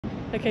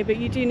Okay, but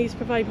you do need to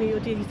provide me your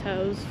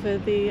details for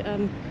the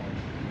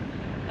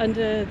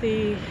under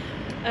the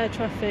Air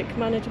Traffic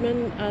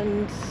Management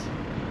and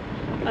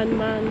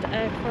Unmanned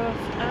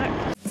Aircraft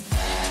Act.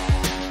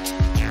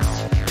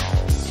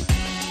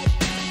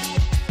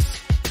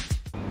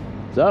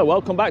 So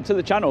welcome back to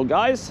the channel,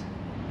 guys.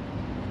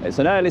 It's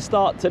an early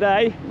start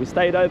today. We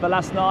stayed over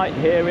last night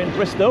here in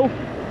Bristol,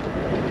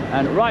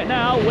 and right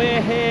now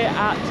we're here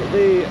at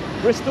the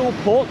Bristol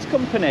Port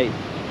Company.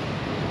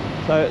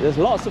 So there's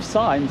lots of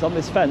signs on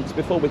this fence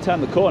before we turn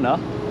the corner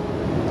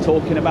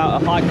talking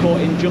about a High Court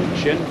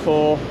injunction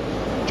for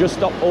Just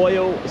Stop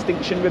Oil,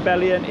 Extinction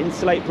Rebellion,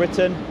 Insulate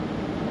Britain,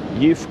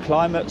 Youth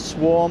Climate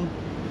Swarm.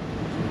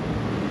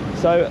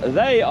 So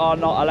they are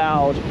not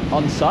allowed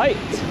on site,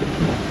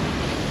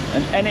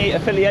 and any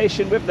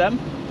affiliation with them,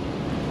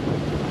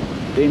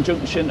 the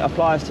injunction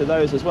applies to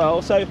those as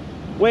well. So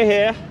we're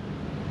here,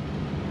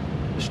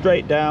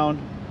 straight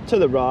down to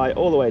the right,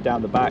 all the way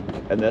down the back,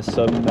 and there's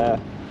some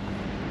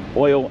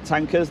oil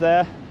tankers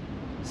there,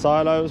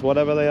 silos,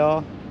 whatever they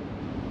are.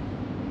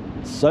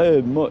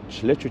 So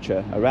much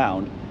literature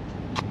around.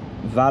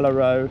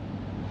 Valero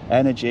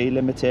Energy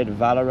Limited,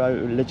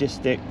 Valero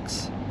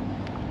Logistics,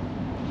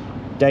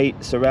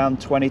 dates around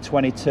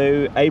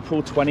 2022,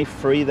 April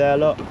 23 there,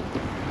 look.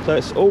 So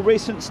it's all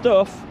recent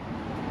stuff.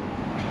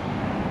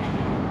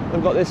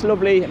 We've got this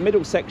lovely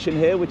middle section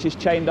here which is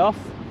chained off.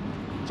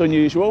 It's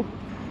unusual.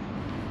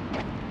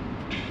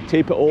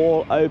 Keep it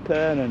all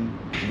open and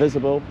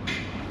visible.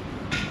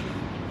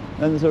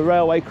 And there's a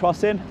railway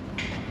crossing.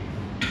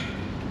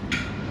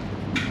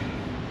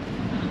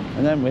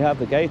 And then we have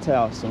the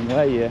gatehouse and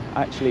where you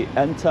actually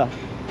enter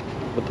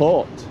the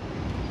port.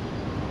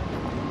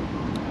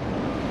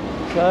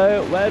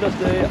 So where does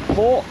the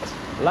port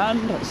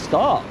land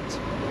start?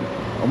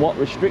 And what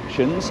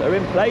restrictions are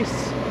in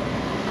place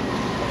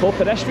for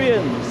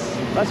pedestrians?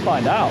 Let's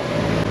find out.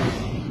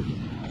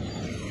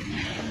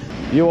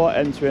 You are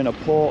entering a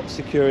port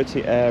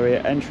security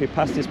area. Entry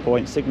past this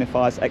point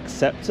signifies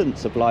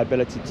acceptance of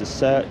liability to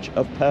search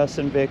of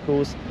person,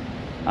 vehicles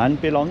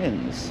and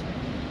belongings.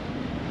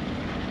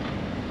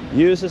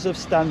 Users of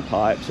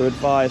standpipes are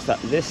advised that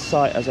this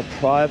site has a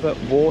private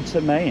water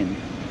main.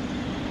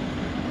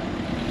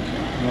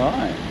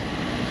 Right.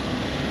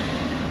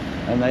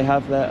 And they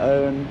have their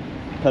own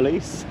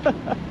police. You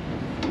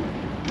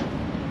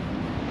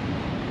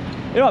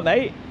know what,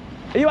 mate?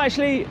 Are you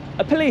actually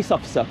a police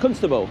officer,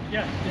 constable?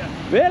 Yeah, yeah.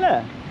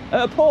 Really?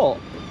 At a port?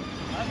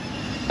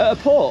 At a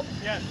port?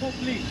 Yeah, port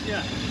police,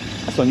 yeah.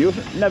 That's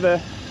unusual. Never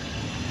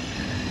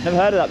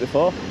heard of that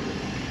before.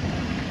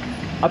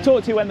 I'll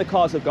talk to you when the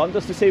cars have gone,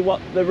 just to see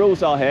what the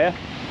rules are here.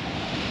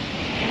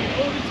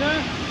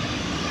 Auditor?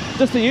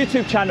 Just a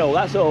YouTube channel,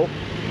 that's all.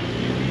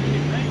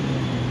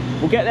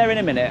 We'll get there in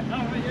a minute. Oh,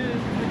 right,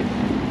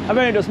 yeah. I've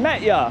only just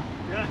met you. Yeah.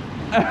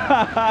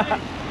 I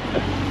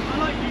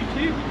like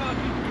YouTube, you've got to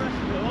keep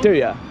accessible. Do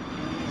you?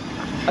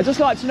 I'd just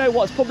like to know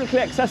what's publicly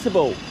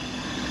accessible.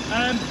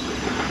 Up to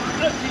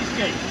this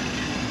gate,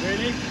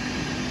 really.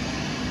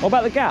 What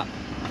about the gap?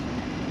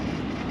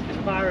 It's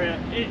a barrier,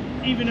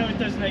 even though it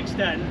doesn't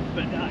extend,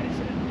 but that is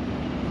it.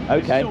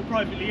 Okay. It's still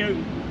privately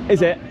owned.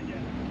 Is it?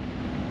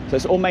 Yeah. So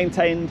it's all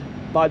maintained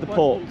by the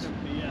port?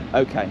 Company, yeah.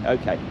 Okay,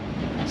 okay.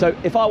 So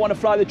if I want to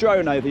fly the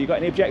drone over, you got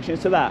any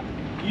objections to that?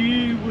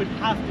 You would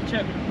have to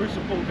check with the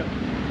Bristol Port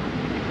Company.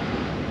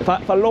 If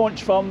I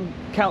launch from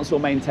council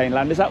maintained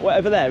land, is that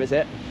over there, is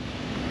it?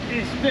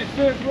 It's a bit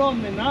further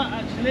on than that,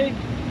 actually,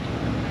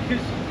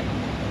 because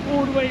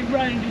all the way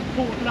round is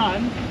port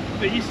land,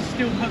 but this is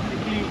still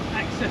publicly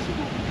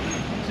accessible.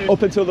 So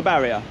Up until the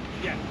barrier?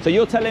 Yeah. So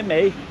you're telling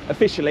me,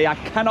 officially, I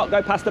cannot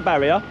go past the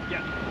barrier?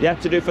 Yeah. Yeah,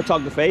 to do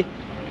photography.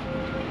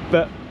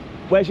 But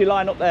where's your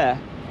line up there?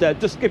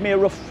 Just give me a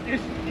rough...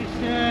 It's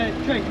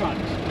train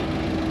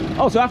tracks.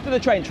 Oh, so after the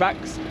train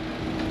tracks,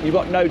 you've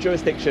got no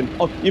jurisdiction.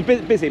 Oh, you're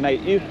busy,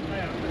 mate. You...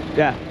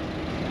 Yeah.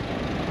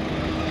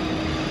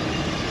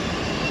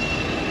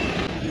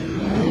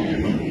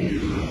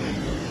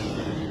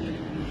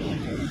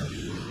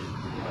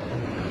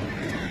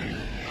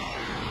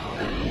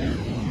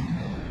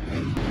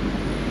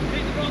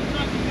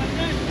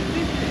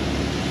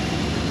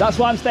 That's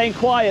why I'm staying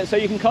quiet, so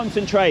you can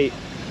concentrate.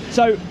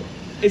 So,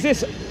 is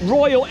this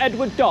Royal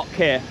Edward Dock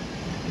here?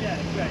 Yeah,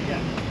 right,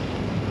 yeah.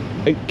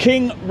 And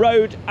King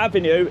Road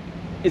Avenue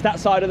is that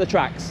side of the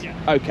tracks? Yeah.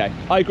 Okay,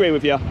 I agree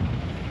with you.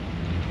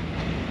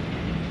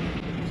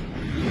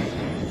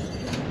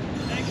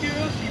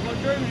 Curiosity, what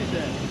drone is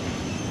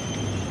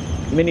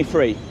it? Mini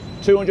 3,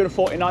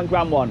 249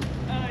 gram one.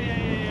 Oh,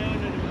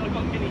 yeah. I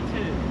got Mini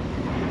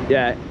 2.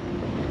 Yeah.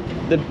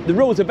 The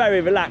rules are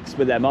very relaxed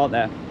with them, aren't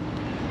there?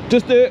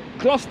 Does the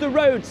Gloucester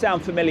Road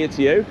sound familiar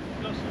to you?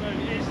 Gloucester Road,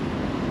 it is.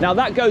 Now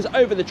that goes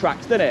over the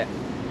tracks, doesn't it?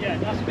 Yeah,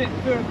 that's a bit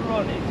further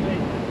on it.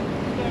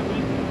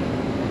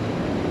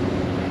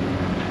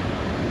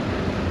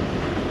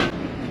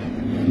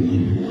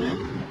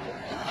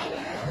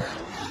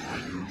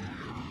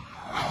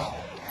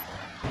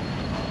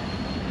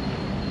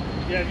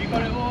 Yeah, have you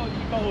got it all?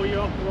 You've got all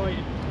your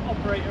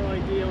operator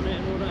ID on it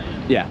and all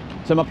that? Yeah.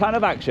 So my plan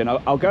of action,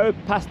 I'll go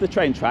past the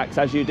train tracks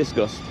as you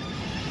discussed.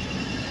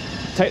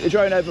 Take the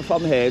drone over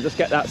from here, just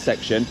get that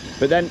section.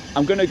 But then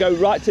I'm going to go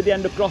right to the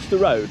end of Gloucester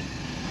Road.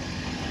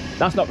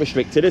 That's not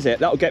restricted, is it?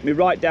 That'll get me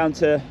right down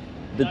to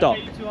the dock.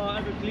 Get you to our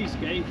other police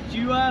gate. Do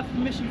you have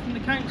permission from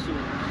the council? Do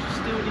you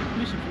still need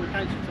permission from the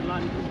council to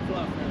land and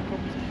fly off their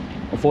property?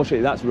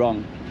 Unfortunately, that's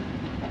wrong.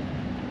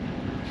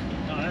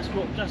 No, that's just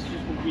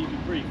what we've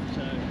been briefed,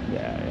 so...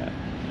 Yeah.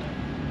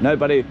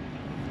 Nobody,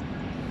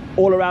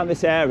 all around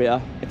this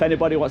area, if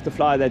anybody wants to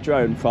fly their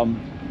drone from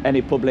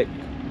any public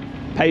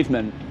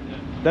pavement,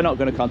 they're not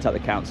going to contact the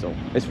council.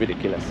 It's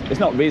ridiculous. It's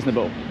not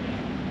reasonable.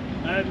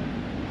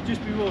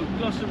 Just be warned,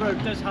 Gloucester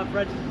Road does have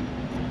red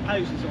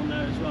houses on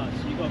there as well,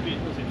 so you've got to be,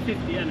 was it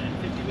 50, isn't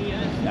it? 50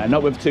 metres? No,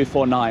 not with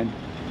 249.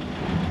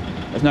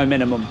 There's no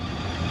minimum.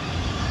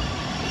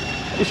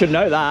 You should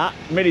know that.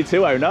 Mini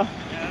 2 owner.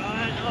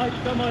 Yeah, I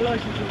got my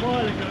licence a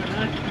while ago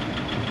now.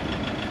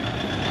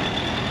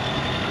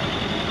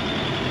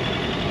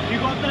 You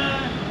got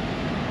the...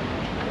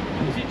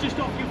 Is it just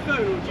off your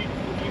phone, or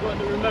have you got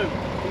the remote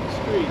with the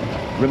screen?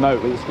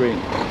 Remote with the screen.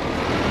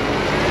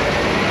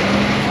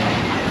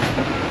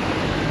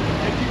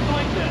 How do you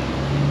find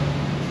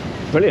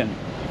it? Brilliant. You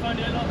find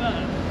it a lot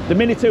better? The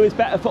Mini 2 is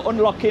better for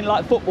unlocking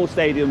like football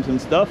stadiums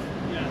and stuff.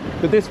 Yeah.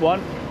 But this one,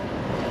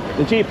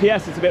 the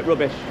GPS is a bit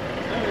rubbish.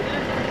 Oh, is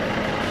it?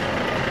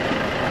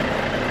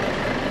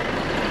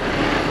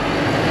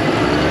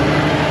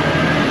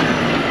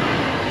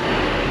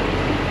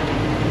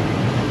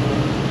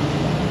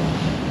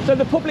 So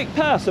the public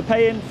purse are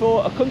paying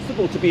for a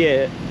constable to be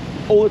here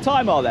all the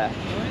time, are they?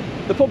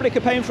 Right. The public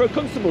are paying for a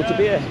constable to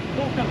be here.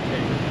 Port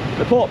company.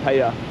 The port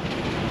payer.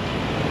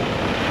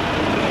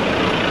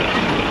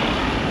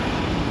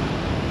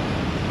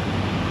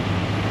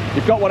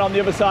 You've got one on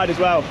the other side as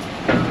well.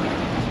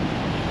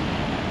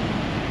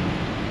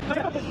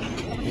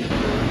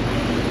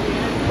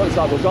 Looks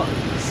like we've got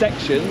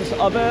sections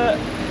of a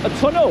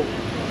tunnel.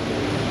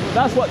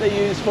 That's what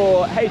they use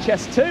for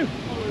HS2.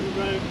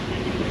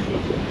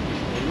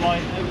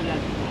 Right over there.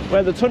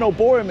 Where the tunnel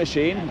boring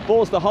machine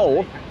bores the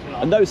hole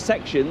and those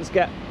sections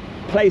get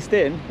placed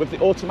in with the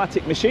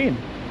automatic machine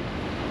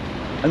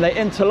and they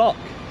interlock.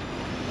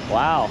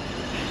 Wow.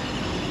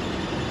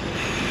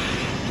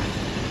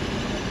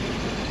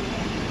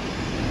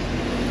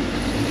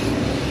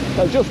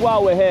 So just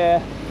while we're here,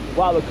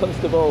 while the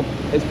constable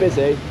is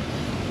busy,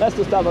 let's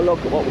just have a look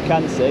at what we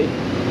can see.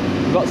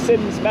 We've got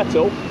Sims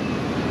Metal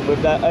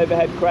with their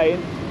overhead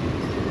crane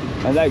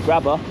and their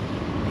grabber.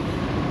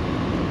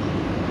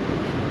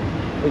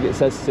 I think it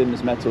says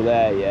Sims Metal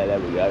there. Yeah, there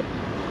we go.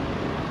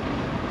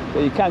 So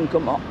you can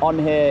come on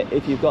here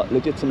if you've got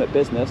legitimate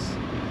business.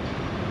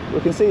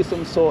 We can see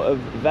some sort of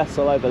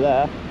vessel over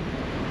there.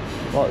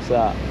 What's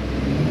that?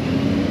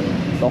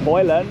 The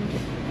Hoyland.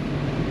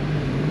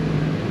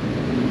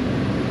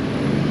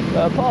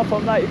 But apart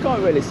from that, you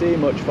can't really see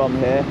much from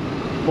here.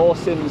 More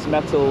Sims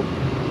Metal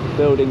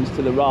buildings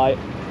to the right.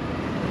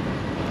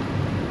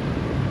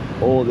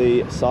 All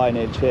the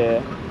signage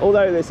here.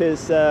 Although this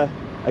is a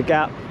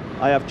gap,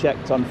 I have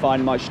checked on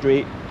Find My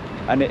Street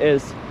and it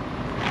is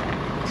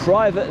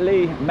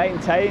privately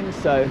maintained,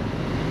 so,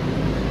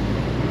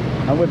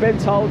 and we've been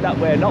told that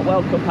we're not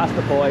welcome past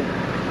the point.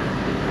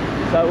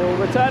 So we'll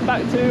return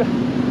back to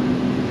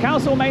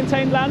council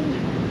maintained land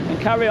and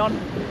carry on.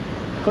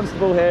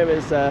 Constable here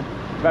is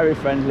very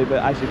friendly,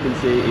 but as you can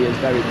see he is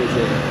very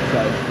busy,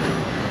 so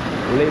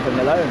we'll leave him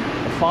alone.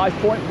 A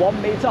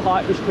 5.1 metre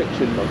height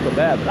restriction, look up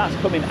there, but that's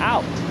coming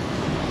out.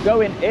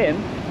 Going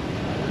in,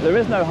 there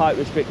is no height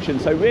restriction,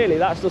 so really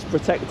that's just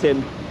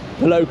protecting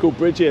the local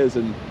bridges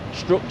and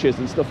structures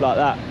and stuff like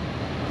that.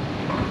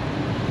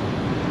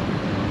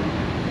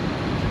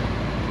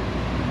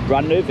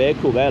 Brand new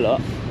vehicle there,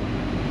 look.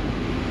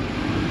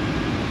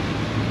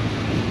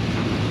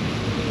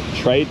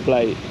 Trade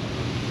plate.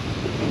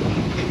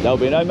 There'll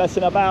be no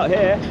messing about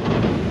here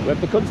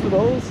with the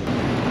constables.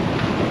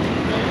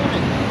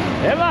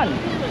 Yeah, man.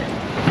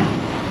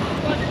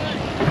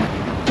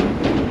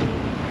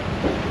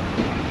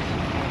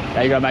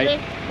 There you go, mate.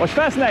 What's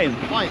your first name?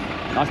 Mike.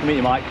 Nice to meet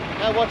you, Mike.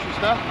 Yeah, watch your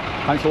stuff.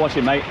 Thanks for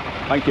watching, mate.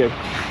 Thank you.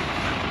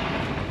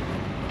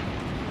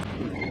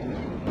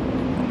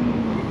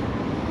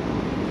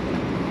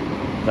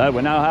 So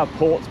we now have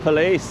Port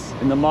Police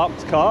in the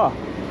marked car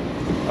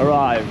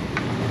arrive.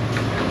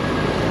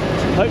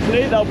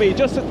 Hopefully they'll be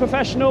just as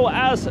professional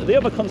as the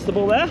other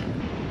constable there.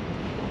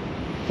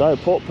 So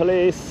Port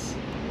Police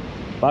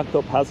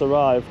backup has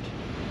arrived.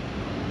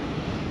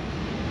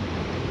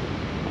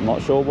 I'm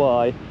not sure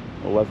why,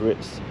 or whether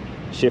it's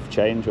shift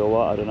change or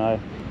what, I don't know.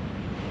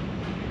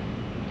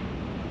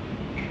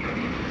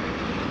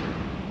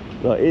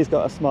 Look, he's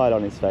got a smile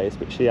on his face,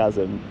 but she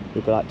hasn't.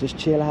 We'd be like, just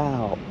chill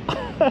out.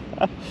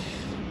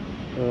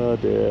 Oh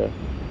dear.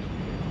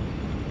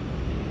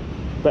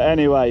 But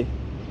anyway,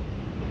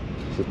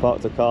 she's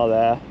parked a car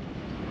there.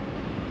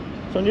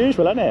 It's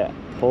unusual, isn't it?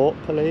 Port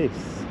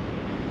Police.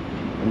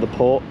 And the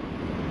port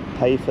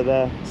pay for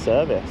their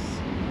service.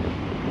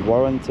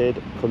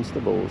 Warranted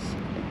constables.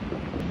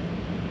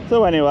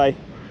 So anyway,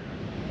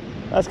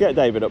 Let's get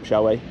David up,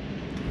 shall we?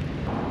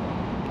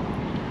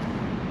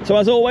 So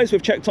as always,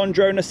 we've checked on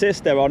drone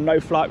assist. There are no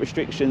flight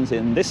restrictions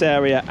in this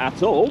area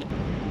at all.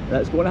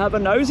 Let's go and have a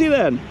nosy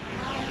then.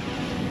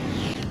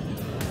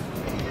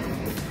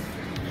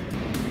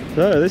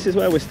 So this is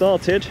where we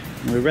started.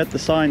 We read the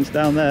signs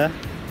down there.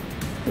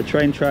 The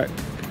train track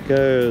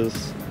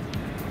goes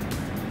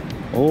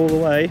all the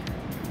way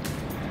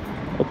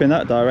up in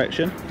that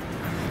direction.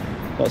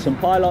 Got some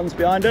pylons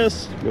behind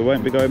us. We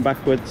won't be going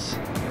backwards.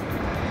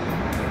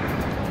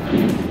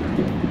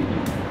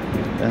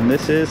 And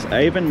this is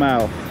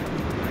Avonmouth.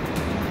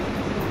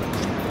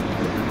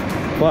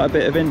 Quite a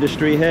bit of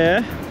industry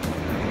here,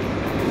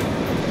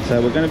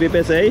 so we're going to be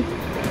busy.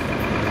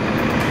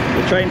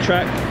 The train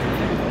track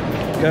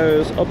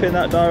goes up in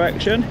that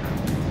direction.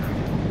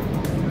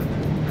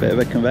 Bit of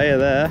a conveyor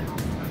there.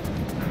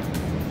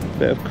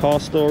 Bit of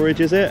car storage,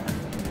 is it?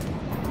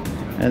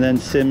 And then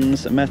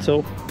Sims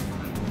Metal.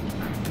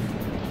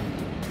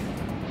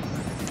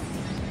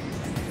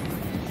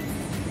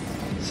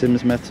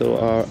 Sims Metal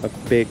are a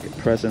big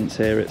presence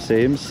here, it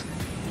seems.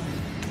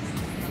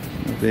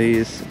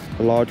 These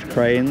large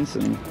cranes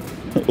and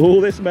all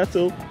this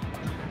metal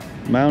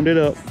mounted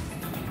up.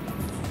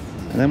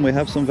 And then we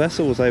have some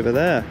vessels over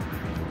there.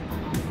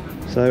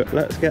 So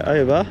let's get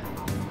over,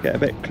 get a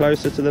bit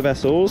closer to the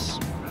vessels.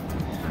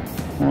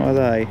 What are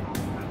they?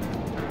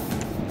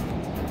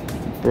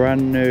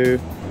 Brand new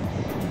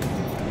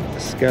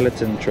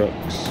skeleton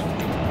trucks.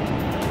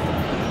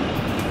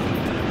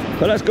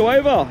 So let's go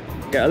over,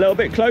 get a little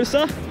bit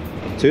closer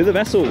to the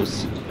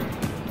vessels.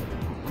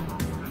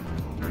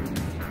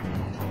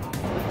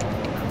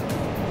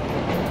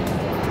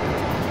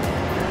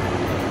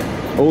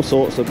 All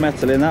sorts of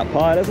metal in that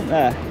pile, isn't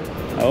there?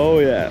 Oh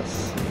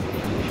yes.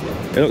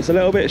 It looks a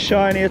little bit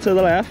shinier to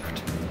the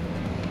left,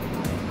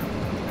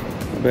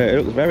 but it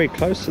looks very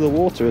close to the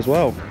water as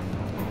well.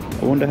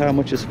 I wonder how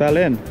much has fell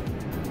in.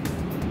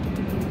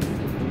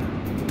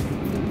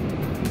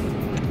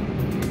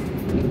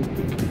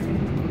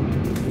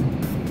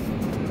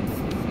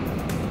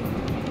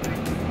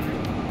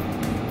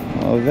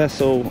 A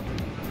vessel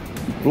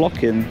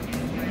blocking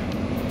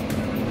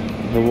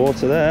the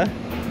water there.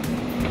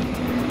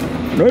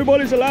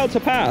 Nobody's allowed to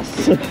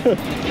pass. I don't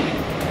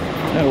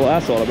know what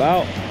that's all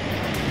about.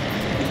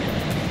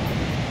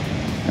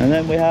 And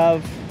then we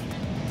have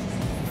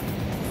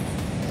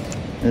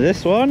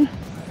this one,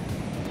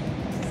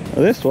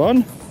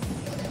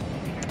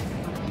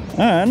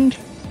 and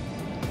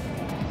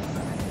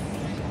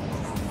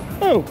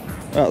oh,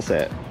 that's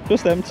it.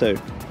 Just them two.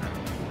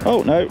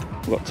 Oh no,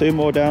 we've got two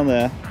more down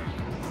there.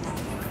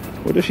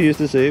 We'll just use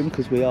the zoom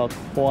because we are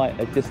quite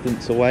a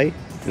distance away.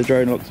 The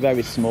drone looks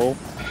very small.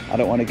 I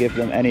don't want to give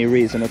them any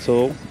reason at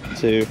all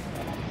to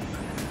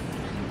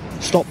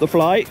stop the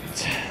flight.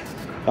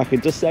 I can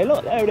just say,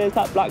 look, there it is,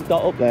 that black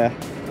dot up there.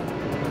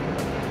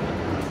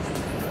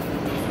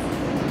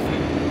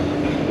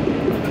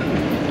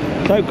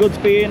 So goods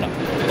being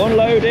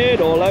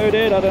unloaded or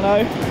loaded, I don't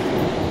know.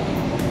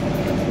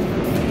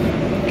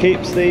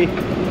 Keeps the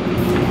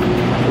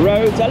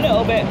roads a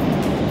little bit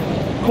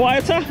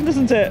quieter,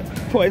 doesn't it?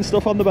 Putting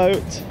stuff on the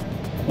boat,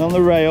 on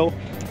the rail.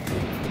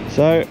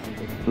 So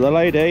the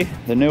lady,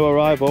 the new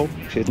arrival,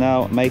 she's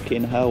now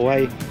making her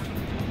way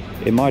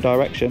in my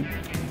direction,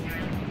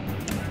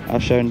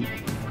 as shown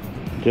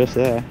just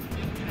there.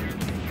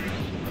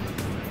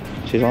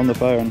 She's on the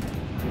phone.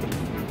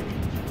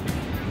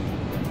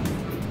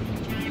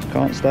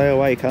 Can't stay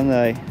away, can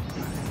they?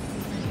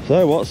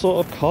 So what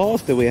sort of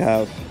cars do we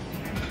have?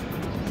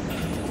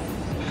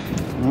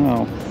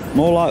 Oh,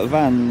 more like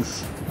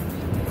vans.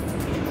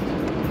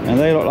 And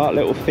they look like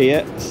little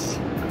Fiats.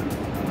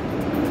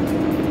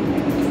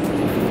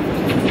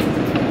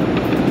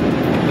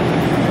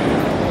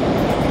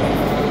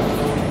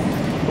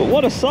 But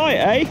what a sight,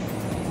 eh?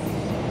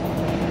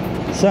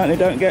 Certainly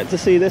don't get to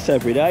see this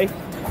every day.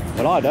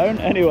 But I don't,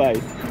 anyway.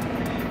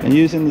 And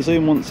using the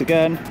zoom once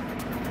again,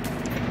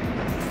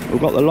 we've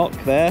got the lock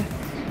there.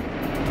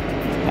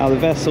 How the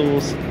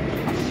vessels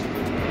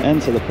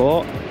enter the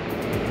port.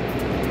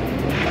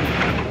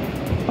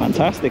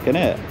 Fantastic, isn't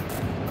it?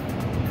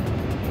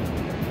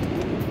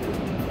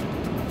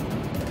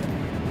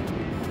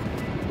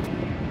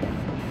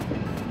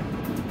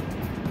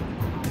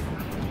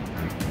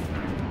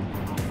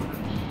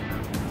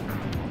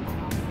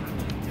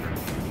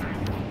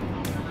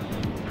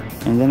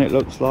 And then it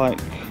looks like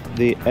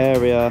the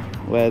area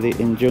where the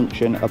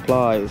injunction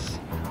applies,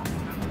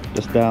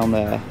 just down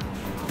there.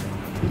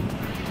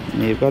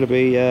 And you've got to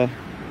be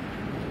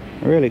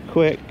really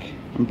quick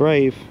and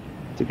brave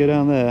to go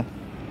down there.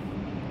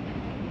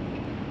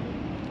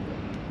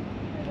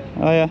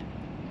 Oh yeah?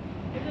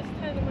 I'm just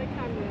turning my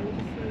camera on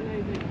just so I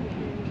know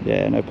that.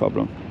 Yeah, no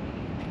problem.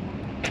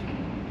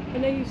 I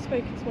know you've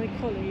spoken to my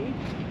colleague.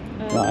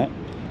 Right.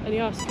 And he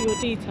asked for your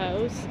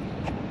details.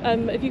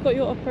 Have you got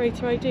your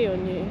operator ID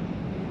on you?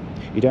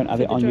 You don't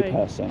have it on your drone?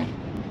 person.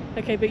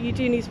 Okay, but you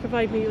do need to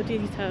provide me your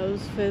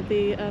details for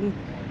the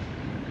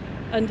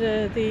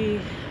under the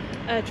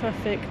air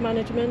traffic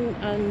management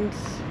and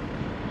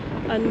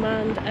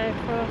Unmanned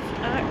Aircraft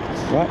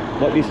Act.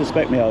 Right, what do you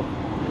suspect me of?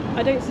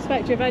 I don't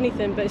suspect you of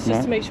anything, but it's just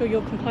Right. to make sure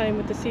you're complying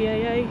with the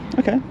CAA.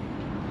 Okay.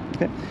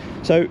 Okay.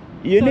 So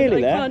you're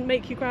nearly there. I can't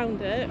make you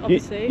ground it,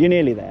 obviously. You're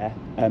nearly there.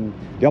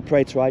 The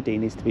operator ID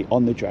needs to be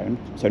on the drone,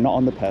 so not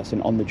on the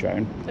person, on the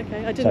drone.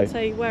 Okay, I didn't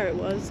say where it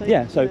was. So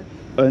yeah, so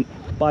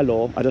by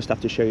law, I just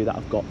have to show you that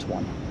I've got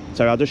one.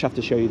 So I'll just have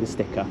to show you the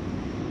sticker.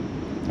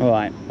 All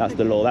right, that's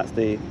the law. That's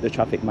the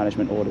traffic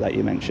management order that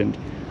you mentioned.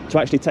 To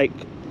actually take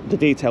the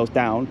details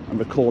down and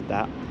record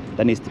that,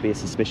 there needs to be a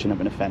suspicion of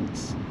an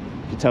offence.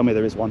 If you tell me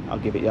there is one, I'll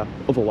give it you.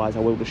 Otherwise, I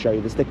will just show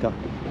you the sticker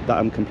that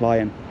I'm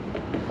complying.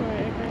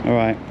 Right, okay. All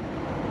right.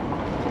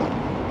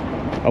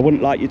 I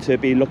wouldn't like you to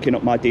be looking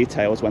up my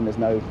details when there's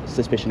no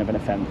suspicion of an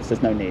offence.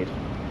 There's no need.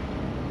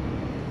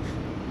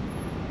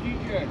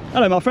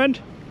 Hello, my friend.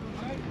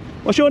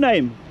 What's your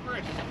name?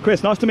 Chris.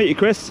 Chris, nice to meet you,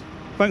 Chris.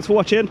 Thanks for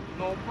watching.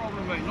 No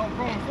problem, mate. No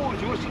problem. I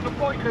thought you were sitting the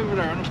bike over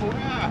there, and I thought,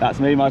 yeah. That's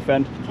me, my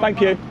friend.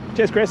 Thank you.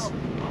 Cheers, Chris.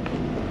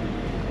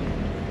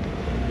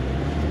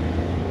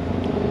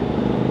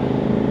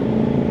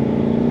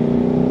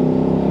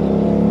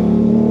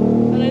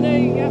 And I know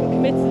you haven't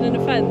committed an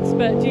offence,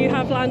 but do you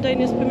have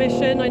landowner's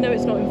permission? I know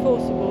it's not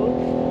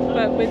enforceable,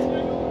 but with...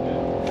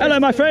 Hello,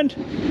 my friend.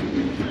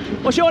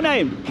 What's your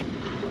name?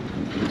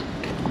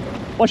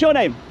 What's your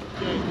name?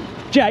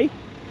 Jay?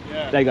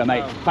 Yeah. There you go,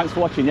 mate. Thanks for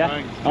watching, yeah?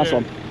 Thanks. Nice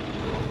one.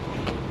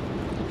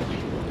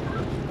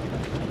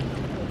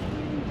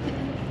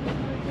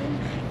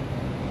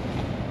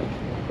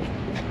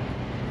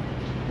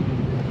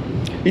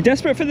 You're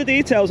desperate for the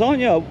details, aren't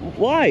you?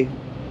 Why?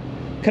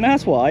 Can I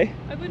ask why?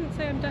 I wouldn't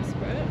say I'm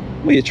desperate.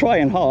 Well, you're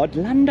trying hard.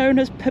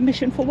 Landowner's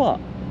permission for what?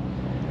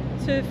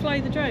 To fly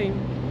the drone?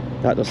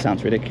 That does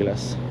sound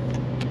ridiculous.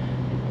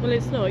 Well,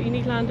 it's not. You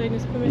need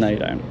landowner's permission. No, you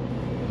don't.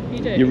 You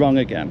do? You're wrong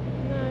again.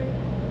 No.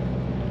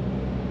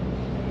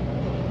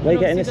 Where are you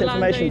getting And this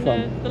obviously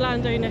information from? The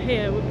landowner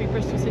here would be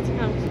Bristol City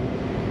Council.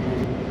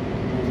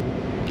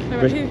 All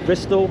right, who?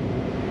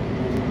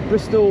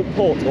 Bristol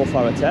Port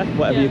Authority,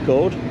 whatever Yeah. you're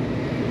called.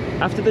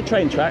 After the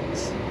train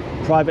tracks,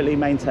 privately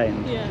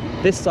maintained. Yeah.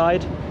 This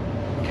side,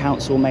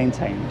 council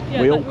maintained.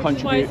 Yeah, We all which is why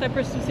contribute. it's said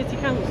Bristol City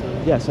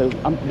Council. Yeah, so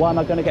why am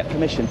I going to get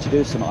permission to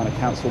do something on a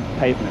council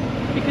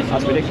pavement? Because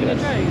That's you're launching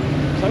ridiculous. a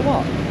drone. So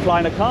what?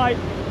 Flying a kite?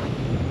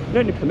 You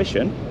don't need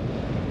permission.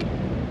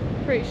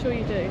 Pretty sure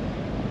you do.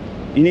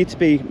 You need to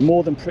be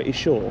more than pretty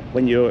sure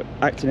when you're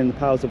acting in the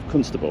powers of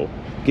constable,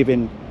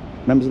 giving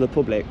members of the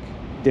public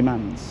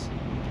demands.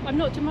 I'm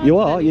not demanding. You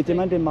are. anything. You're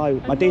demanding my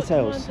I'm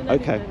details. not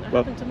demanding Okay. anything. I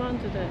Well, haven't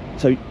demanded it.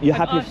 so you're I've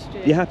happy? asked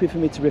you. You're happy for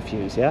me to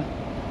refuse? Yeah.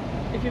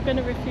 If you're going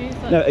to refuse,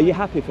 that's No. Are fine. you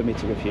happy for me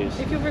to refuse?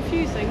 If you're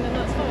refusing, then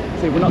that's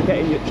fine. See, we're not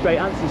getting straight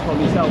answers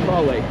from yourself,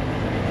 are we?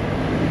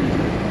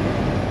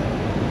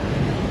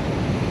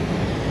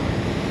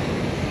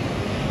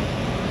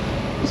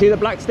 You see the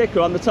black sticker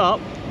on the top?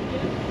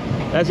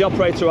 There's the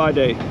operator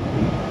ID.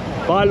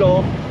 By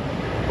law,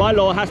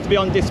 it has to be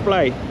on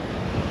display.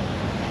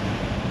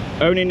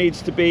 Only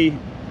needs to be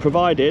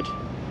provided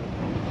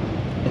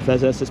if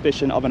there's a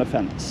suspicion of an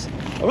offence.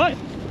 All right?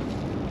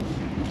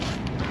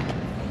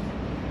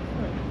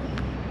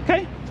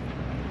 Okay.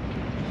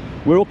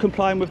 We're all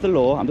complying with the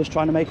law. I'm just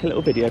trying to make a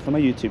little video for my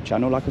YouTube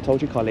channel, like I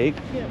told your colleague.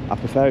 Yeah. I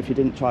prefer if you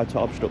didn't try to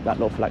obstruct that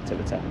lawful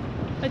activity.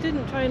 I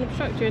didn't try and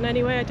obstruct you in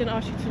any way. I didn't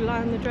ask you to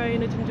land the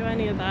drone. I didn't do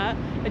any of that.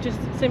 I just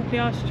simply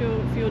asked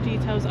you for your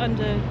details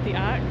under the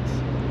Act.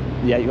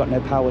 Yeah, you've got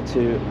no power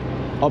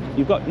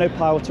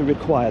to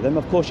require them.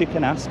 Of course you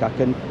can ask. I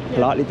can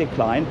politely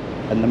decline,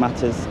 and the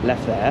matter's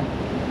left there.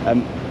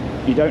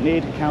 You don't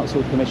need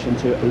council permission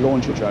to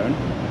launch a drone.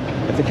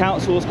 If the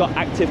council's got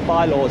active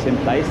bylaws in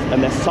place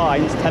and there's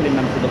signs telling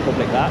them to the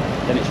public that,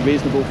 then it's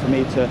reasonable for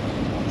me to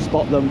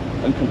spot them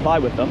and comply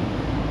with them.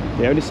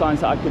 The only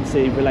signs that I can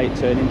see relate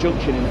to an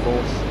injunction in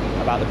force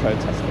about the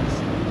protesters.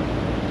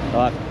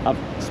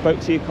 I've spoke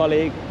to your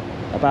colleague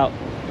about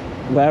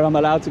where I'm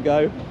allowed to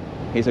go.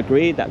 He's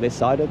agreed that this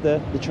side of the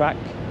track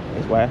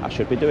is where I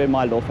should be doing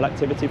my lawful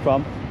activity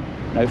from.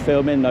 No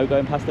filming, no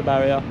going past the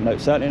barrier,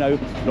 certainly no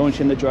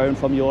launching the drone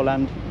from your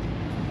land.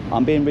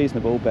 I'm being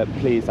reasonable, but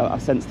please, I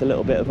sensed a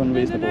little bit of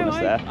unreasonableness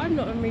there. I'm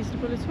not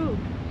unreasonable at all.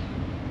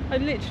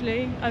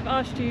 I've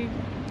asked you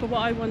for what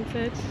I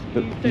wanted.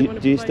 But You don't want to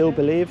do you provide still it.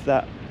 believe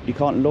that you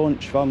can't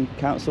launch from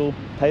council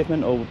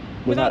pavement, or was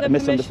Without that a the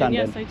permission, misunderstanding?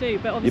 yes, I do,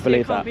 but You obviously it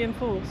believe can't that? be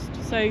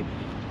enforced. So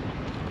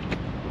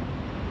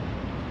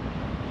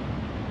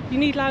you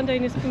need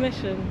landowners'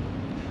 permission.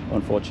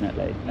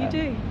 Unfortunately. You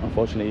do.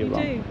 Unfortunately, you're You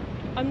wrong. do.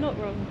 I'm not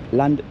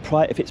wrong.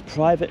 If it's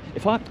private,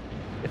 if I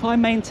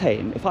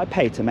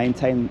pay to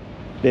maintain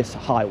this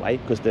highway,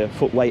 because the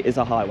footway is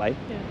a highway,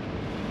 Yeah.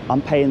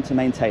 I'm paying to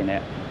maintain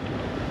it.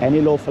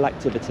 Any lawful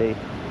activity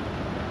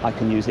I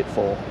can use it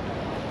for.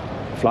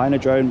 Flying a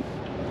drone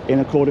in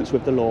accordance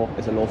with the law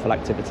is a lawful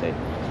activity.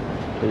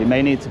 But you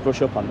may need to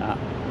brush up on that.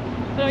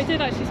 But I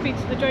did actually speak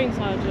to the drone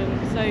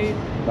sergeant, so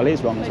Well,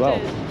 he's wrong as well.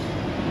 did.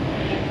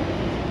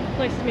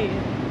 Nice to meet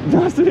you.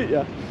 Nice to meet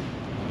you.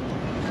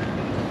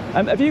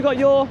 Have you got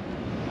your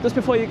just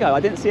before you go, I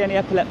didn't see any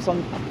epaulets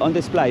on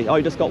display. Oh,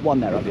 you just got one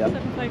there, have you?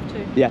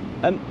 752. Yeah.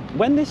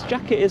 When this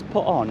jacket is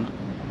put on,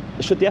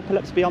 should the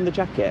epaulets be on the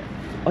jacket?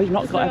 Oh, you've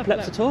not got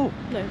epaulets at all?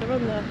 No, they're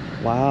on there.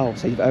 Wow,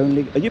 so you've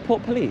only... Are you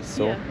Port Police?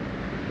 Or? Yeah.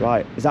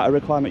 Right, is that a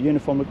requirement,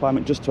 uniform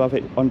requirement, just to have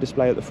it on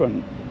display at the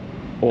front?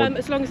 Or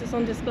As long as it's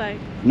on display.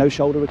 no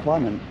shoulder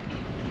requirement?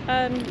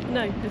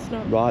 No, it's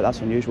not. Right, that's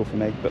unusual for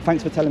me. But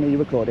thanks for telling me you're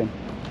recording.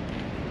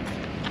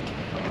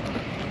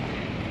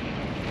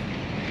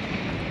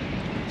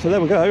 So there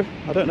we go.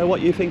 I don't know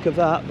what you think of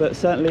that, but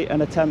certainly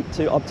an attempt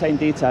to obtain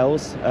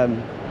details.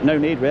 No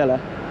need, really.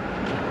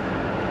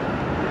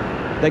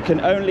 They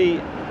can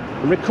only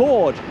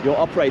record your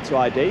operator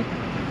ID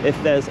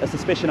if there's a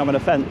suspicion of an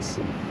offence.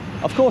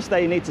 Of course,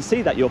 they need to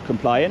see that you're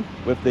complying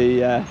with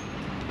the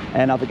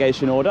air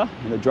navigation order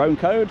and the drone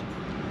code.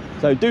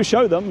 So do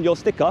show them your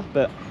sticker,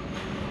 but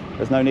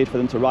there's no need for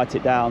them to write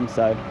it down.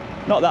 So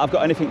not that I've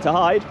got anything to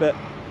hide, but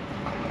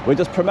we're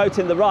just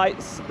promoting the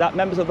rights that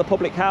members of the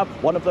public have.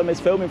 One of them is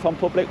filming from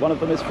public, one of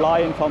them is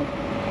flying from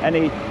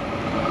any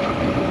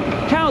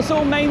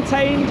council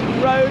maintained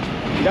road.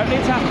 You don't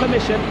need to have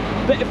permission.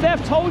 But if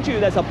they've told you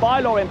there's a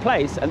bylaw in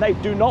place and they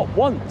do not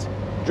want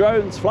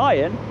drones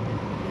flying,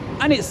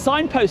 and it's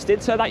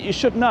signposted so that you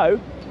should know,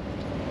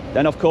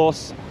 then of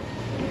course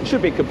you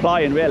should be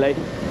complying, really.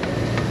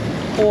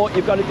 Or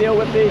you've got to deal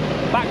with the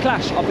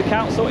backlash of the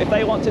council if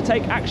they want to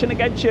take action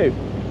against you,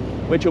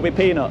 which will be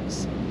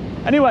peanuts.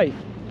 Anyway,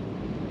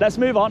 let's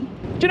move on.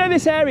 Do you know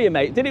this area,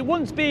 mate? Did it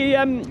once be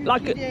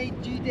like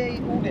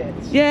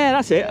djaudits? Yeah,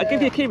 that's it. Yeah. I'll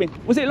give you a key ring.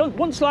 Was it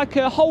once like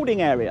a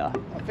holding area?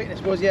 I think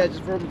this was, yeah,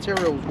 just for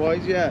materials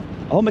wise, yeah.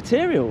 Oh,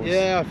 materials?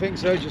 Yeah, I think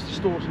so. Just to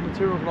store some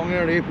materials along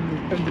there,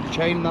 under the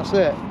chain, and that's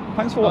it.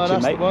 Thanks for watching,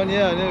 that's mate. The one,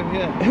 yeah, I know,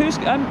 yeah. Who's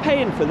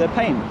paying for the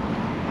paint?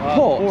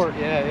 Port? Port,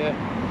 yeah,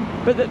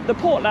 yeah. But the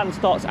port land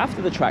starts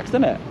after the tracks,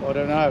 doesn't it? I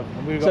don't know.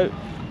 We've got,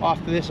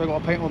 after this, I've got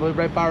to paint all the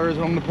red barriers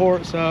along the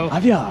port, so...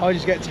 Have you? I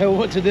just get told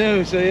what to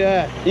do, so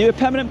yeah. Are you a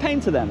permanent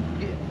painter then?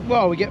 Yeah,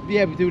 well, we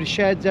do the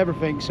sheds,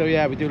 everything, so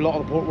yeah, we do a lot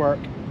of the port work.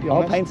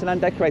 Oh, painting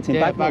and decorating,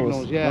 yeah,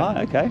 bagnalls. Yeah.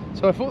 Right, okay.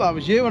 So I thought that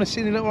was you when I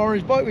seen the little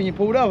orange bike when you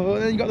pulled up.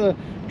 And then you got the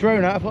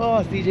drone out. I thought,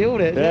 oh, it's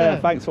djaudits. Yeah,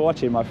 thanks for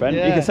watching, my friend.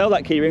 Yeah. You can sell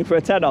that keyring for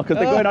a tenner because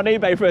they're going on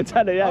eBay for a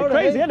tenner. Yeah,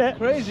 crazy, isn't it?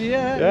 Crazy,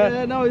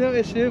 yeah. No, I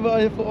noticed you, but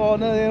I thought, oh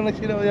no, they only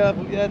see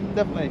that. Yeah,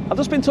 definitely. I've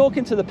just been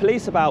talking to the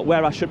police about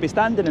where I should be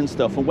standing and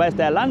stuff and where's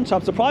their land. So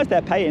I'm surprised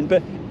they're paying,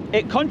 but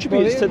it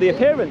contributes to the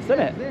appearance,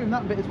 doesn't it? They're in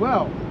that bit as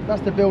well.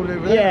 That's the building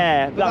over there.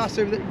 Yeah,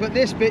 but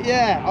this bit,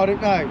 yeah, I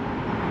don't know.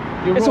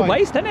 It's a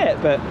waste, isn't it?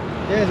 But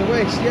yeah, it's a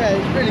waste. Yeah,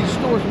 it's really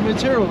stores some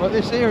material like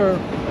this here,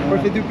 or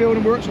if they do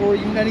building works or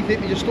even anything,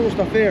 they just store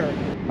stuff here.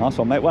 Nice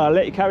one, mate. Well, I'll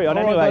let you carry on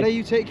anyway. Right, buddy,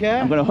 you take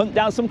care. I'm going to hunt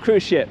down some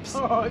cruise ships.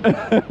 All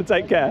right.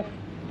 Take care.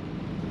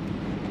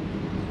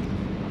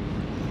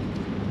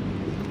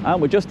 And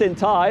we're just in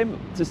time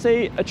to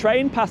see a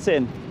train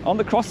passing on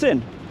the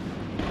crossing.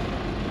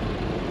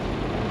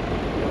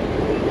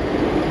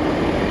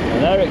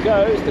 And there it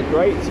goes, the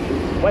Great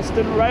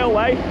Western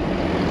Railway.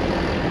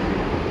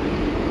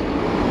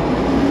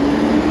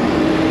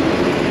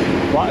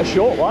 Quite a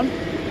short one.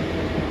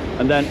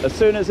 And then as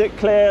soon as it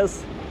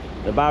clears,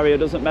 the barrier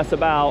doesn't mess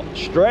about,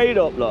 straight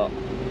up, look.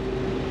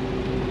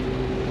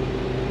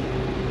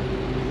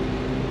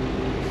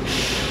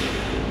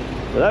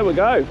 So there we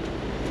go.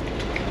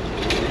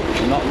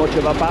 Not much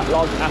of a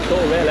backlog at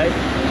all, really.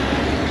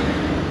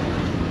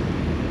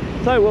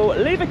 So we'll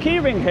leave a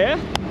keyring here.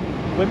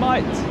 We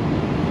might...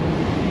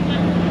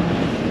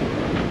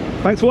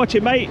 Thanks for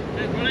watching, mate.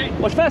 Cheers, buddy.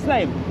 What's your first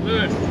name?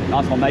 Lewis.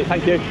 Nice one, mate.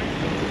 Thank you.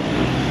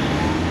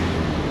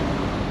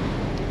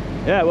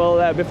 Yeah,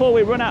 well, before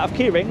we run out of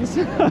key rings,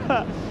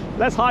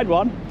 let's hide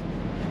one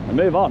and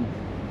move on.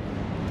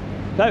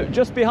 So,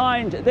 just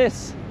behind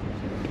this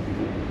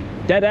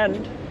dead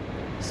end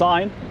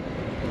sign,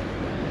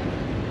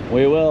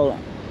 we will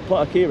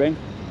put a key ring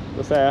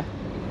just there.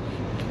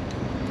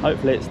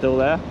 Hopefully it's still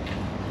there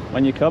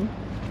when you come.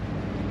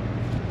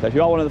 So if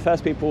you are one of the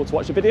first people to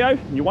watch the video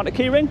and you want a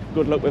key ring,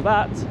 good luck with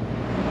that.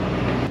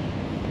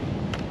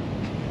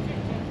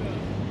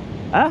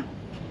 Huh?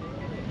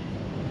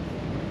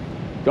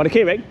 Got a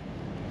key ring?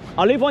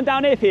 I'll leave one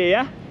down here for you,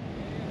 yeah?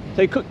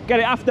 So you could get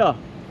it after.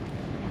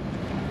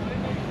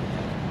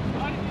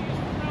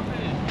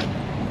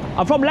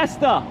 I'm from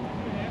Leicester.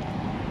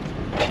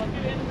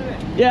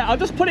 Yeah, I'll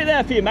just put it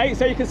there for you, mate,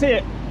 so you can see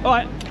it. All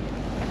right.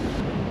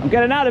 I'm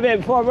getting out of here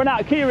before I run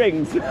out of key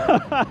rings.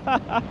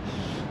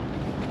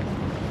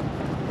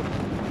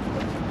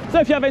 So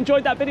if you have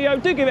enjoyed that video,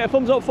 do give it a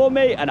thumbs up for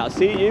me, and I'll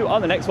see you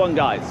on the next one,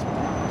 guys.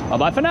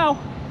 Bye-bye for now.